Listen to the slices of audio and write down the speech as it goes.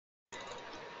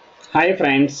Hi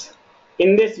friends,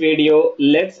 in this video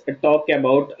let's talk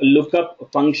about lookup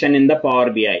function in the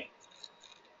Power BI.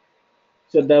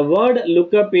 So the word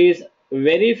lookup is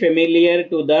very familiar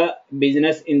to the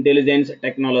business intelligence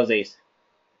technologies.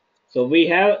 So we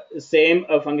have same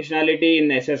functionality in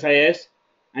SSIS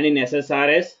and in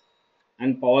SSRS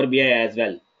and Power BI as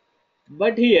well.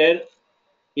 But here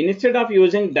instead of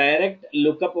using direct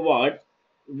lookup word,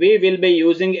 we will be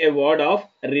using a word of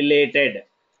related.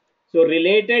 So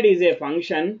related is a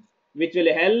function which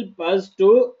will help us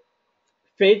to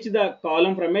fetch the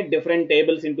column from a different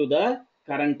tables into the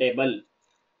current table.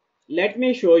 Let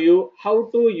me show you how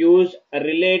to use a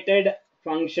related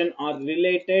function or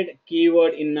related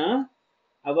keyword in our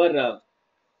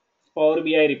Power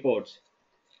BI reports.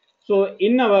 So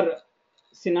in our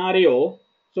scenario,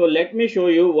 so let me show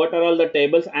you what are all the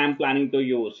tables I am planning to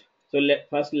use. So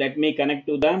first let me connect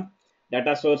to the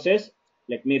data sources.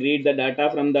 Let me read the data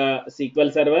from the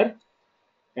SQL server.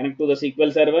 Connect to the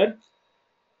SQL server.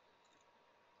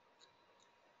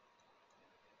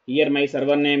 Here my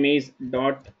server name is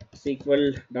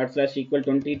 .sql ./SQL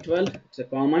 2012. It's a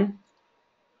common.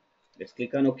 Let's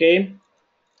click on OK.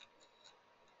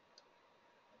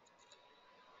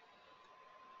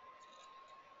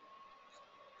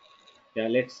 Yeah,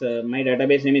 let's. My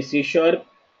database name is C sharp.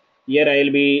 Here I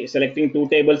will be selecting two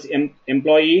tables: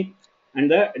 employee and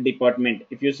the department.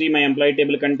 If you see, my employee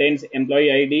table contains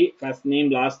employee ID, first name,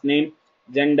 last name,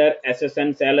 gender,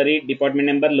 SSN, salary, department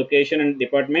number, location, and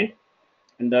department.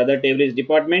 And the other table is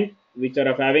department, which are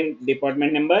of having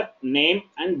department number, name,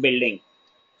 and building.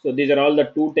 So these are all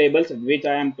the two tables which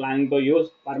I am planning to use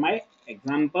for my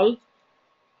example.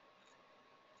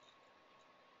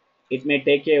 It may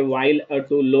take a while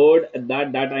to load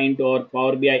that data into our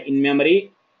Power BI in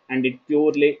memory, and it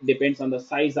purely depends on the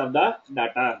size of the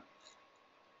data.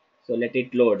 So let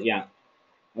it load. Yeah,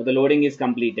 now the loading is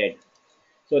completed.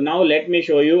 So now let me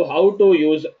show you how to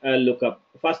use a lookup.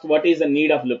 First, what is the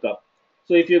need of lookup?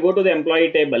 So if you go to the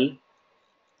employee table,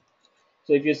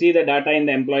 so if you see the data in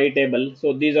the employee table,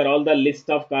 so these are all the list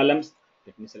of columns.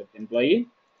 Let me select employee.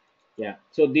 Yeah,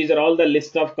 so these are all the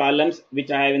list of columns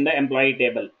which I have in the employee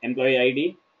table: employee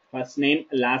ID, first name,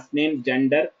 last name,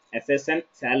 gender, SSN,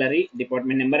 salary,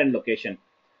 department number, and location.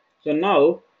 So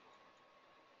now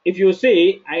if you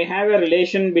see, I have a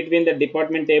relation between the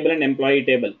department table and employee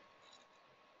table,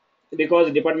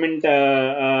 because department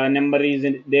number is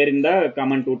there in the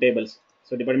common two tables.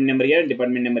 So department number here and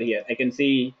department number here. I can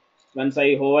see once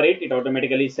I hover it, it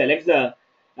automatically selects the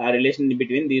relation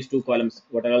between these two columns.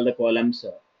 What are all the columns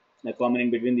the common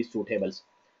in between these two tables?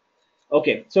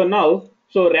 Okay, so now,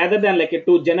 so rather than like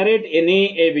to generate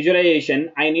any a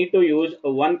visualization, I need to use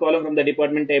one column from the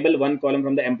department table, one column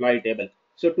from the employee table.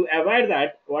 So to avoid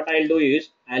that, what I'll do is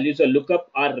I'll use a lookup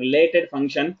or related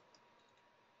function.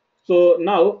 So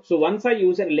now, so once I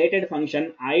use a related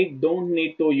function, I don't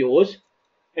need to use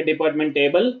a department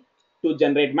table to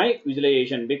generate my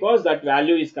visualization, because that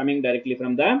value is coming directly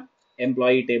from the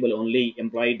employee table only,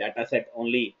 employee data set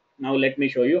only. Now let me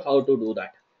show you how to do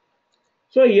that.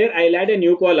 So here I'll add a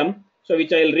new column, so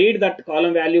which I'll read that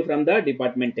column value from the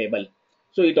department table.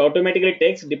 So it automatically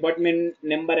takes department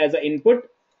number as an input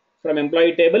from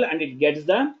employee table, and it gets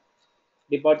the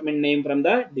department name from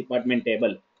the department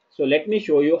table. So let me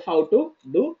show you how to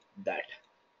do that.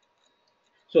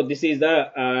 So this is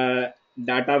the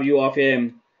data view of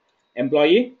a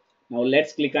employee. Now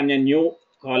let's click on a new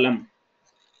column.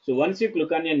 So once you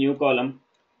click on a new column,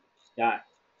 yeah,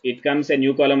 it comes a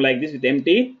new column like this with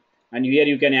empty, and here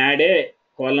you can add a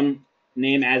column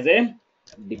name as a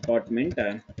department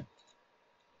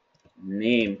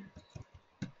name.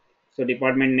 So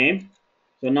department name.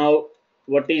 So now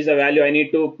what is the value I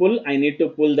need to pull? I need to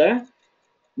pull the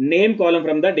name column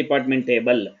from the department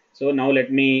table. So now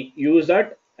let me use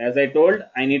that. As I told,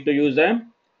 I need to use a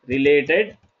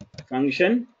related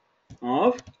function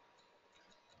of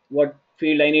what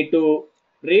field I need to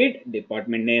read?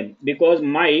 Department name, because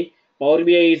my Power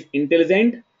BI is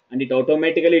intelligent and it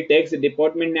automatically takes the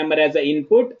department number as an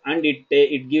input, and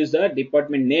it gives the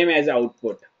department name as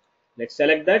output. Let's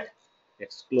select that.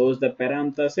 Let's close the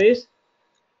parenthesis.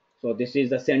 So this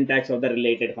is the syntax of the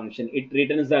related function. It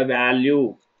returns the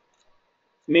value,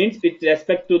 means with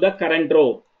respect to the current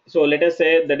row. So let us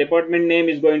say the department name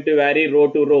is going to vary row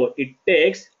to row. It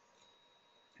takes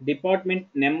department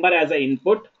number as an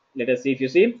input. Let us see. If you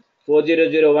see,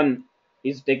 4001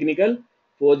 is technical,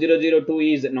 4002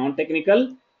 is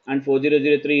non-technical, and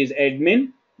 4003 is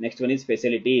admin. Next one is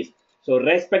facilities. So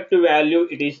respective value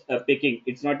it is picking.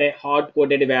 It's not a hard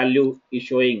coded value is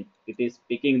showing. It is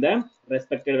picking the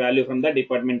respective value from the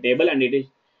department table, and it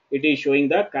is showing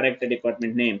the correct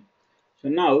department name. So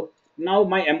now Now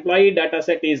my employee data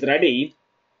set is ready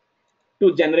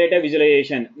to generate a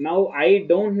visualization. Now I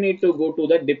don't need to go to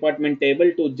the department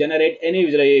table to generate any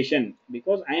visualization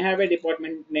because I have a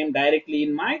department name directly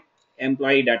in my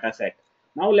employee data set.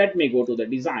 Now let me go to the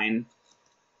design.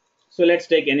 So let's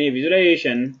take any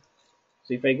visualization.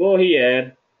 So if I go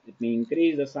here, let me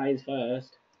increase the size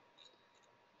first.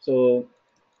 So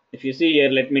if you see here,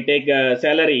 let me take a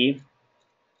salary.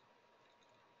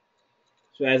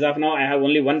 So as of now, I have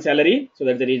only one salary. So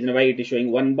that's the reason why it is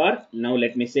showing one bar. Now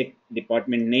let me say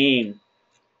department name.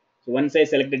 So once I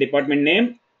select the department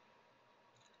name,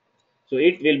 so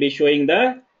it will be showing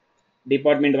the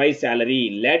department wise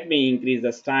salary. Let me increase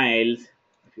the styles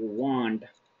if you want.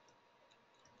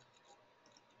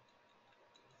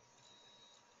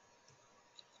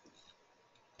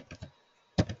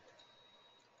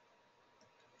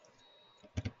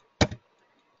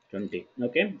 $20.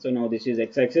 Okay, so now this is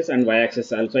x-axis and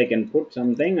y-axis also I can put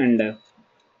something and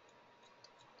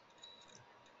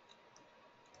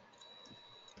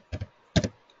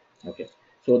okay.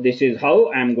 So this is how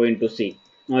I am going to see.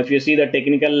 Now if you see the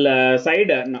technical side,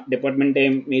 department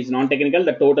name is non-technical,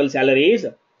 the total salary is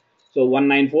so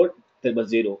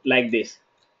 194,000 like this.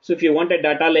 So if you wanted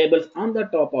data labels on the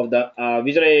top of the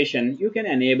visualization, you can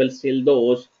enable still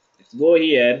those. Let's go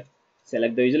here,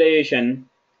 select the visualization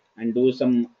and do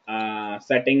some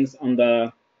settings on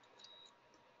the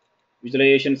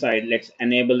visualization side. Let's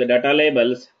enable the data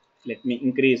labels. Let me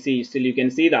increase, see, still you can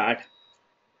see that.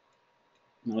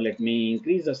 Now let me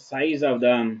increase the size of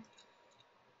the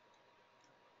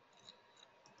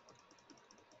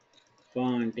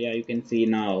font. Yeah, you can see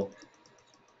now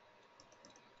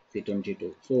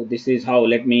C22. So this is how,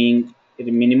 let me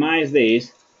minimize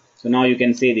this. So now you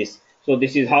can see this. So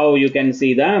this is how you can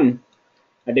see the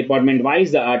department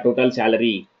wise the total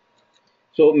salary.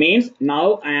 So means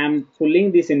now I am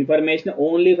pulling this information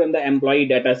only from the employee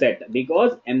data set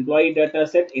because employee data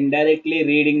set indirectly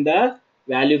reading the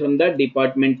value from the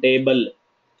department table.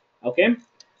 Okay,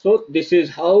 so this is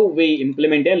how we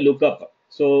implement a lookup.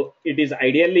 So it is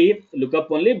ideally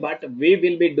lookup only, but we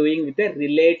will be doing with a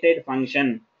related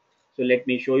function. So let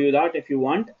me show you that if you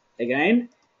want. Again,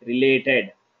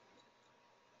 related.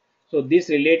 So this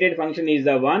related function is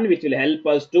the one which will help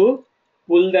us to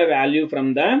pull the value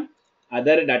from the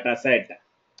other data set.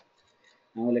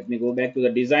 Now let me go back to the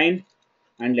design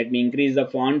and let me increase the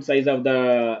font size of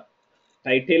the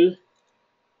title.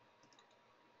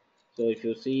 So if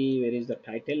you see, where is the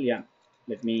title? Yeah,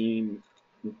 let me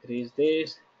increase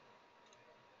this.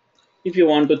 If you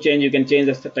want to change, you can change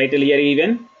the title here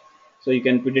even. So you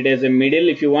can put it as a middle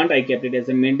if you want. I kept it as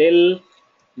a middle.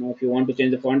 Now if you want to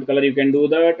change the font color, you can do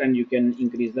that, and you can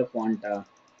increase the font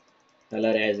color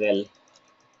as well.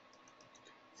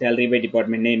 Salary by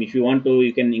department name, if you want to,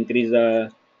 you can increase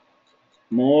the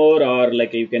more, or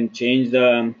like you can change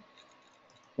the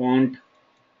font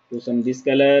to some this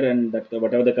color and that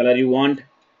whatever the color you want,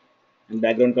 and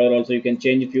background color also you can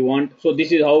change if you want. So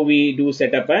this is how we do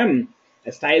set up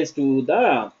styles to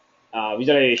the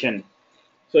visualization.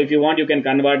 So if you want, you can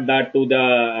convert that to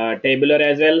the tabular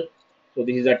as well. So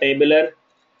this is a tabular.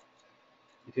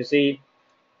 If you see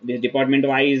this department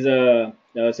wise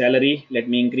salary, let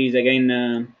me increase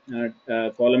again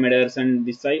column headers and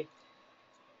this side.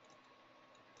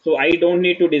 So I don't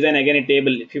need to design again a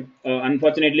table. If you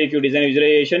unfortunately, if you design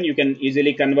visualization, you can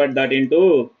easily convert that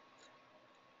into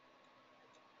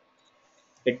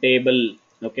a table.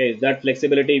 Okay, that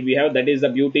flexibility we have. That is the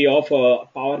beauty of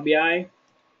Power BI.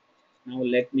 Now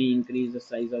let me increase the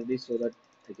size of this so that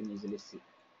I can easily see.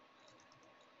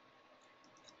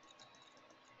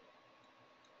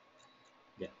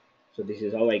 Yeah. So this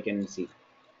is how I can see.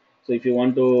 So if you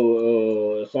want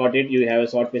to sort it, you have a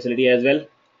sort facility as well.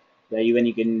 Even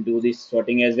you can do this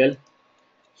sorting as well.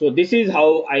 So this is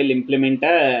how I'll implement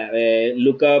a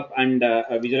lookup and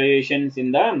visualizations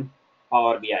in the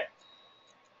Power BI.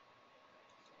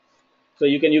 So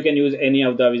you can use any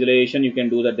of the visualization. You can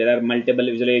do that. There are multiple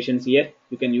visualizations here.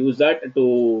 You can use that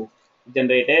to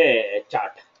generate a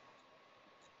chart.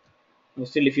 Now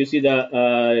still, if you see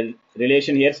the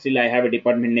relation here, still I have a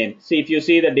department name. See, if you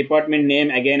see the department name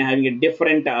again having a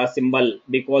different symbol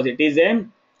because it is a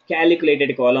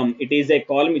calculated column. It is a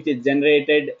column which is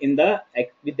generated in the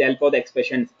with the help of the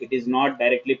expressions. It is not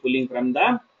directly pulling from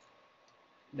the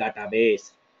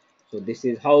database. So this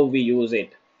is how we use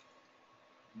it.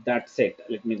 That's it.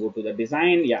 Let me go to the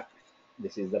design. Yeah,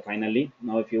 this is the finally.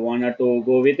 Now if you wanted to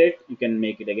go with it, you can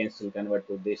make it again, still convert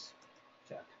to this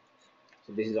chart.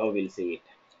 So this is how we'll see it.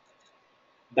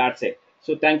 That's it.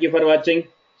 So thank you for watching.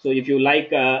 So if you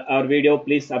like our video,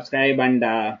 please subscribe and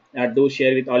do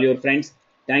share with all your friends.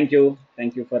 Thank you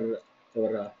for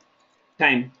your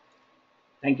time.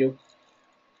 Thank you.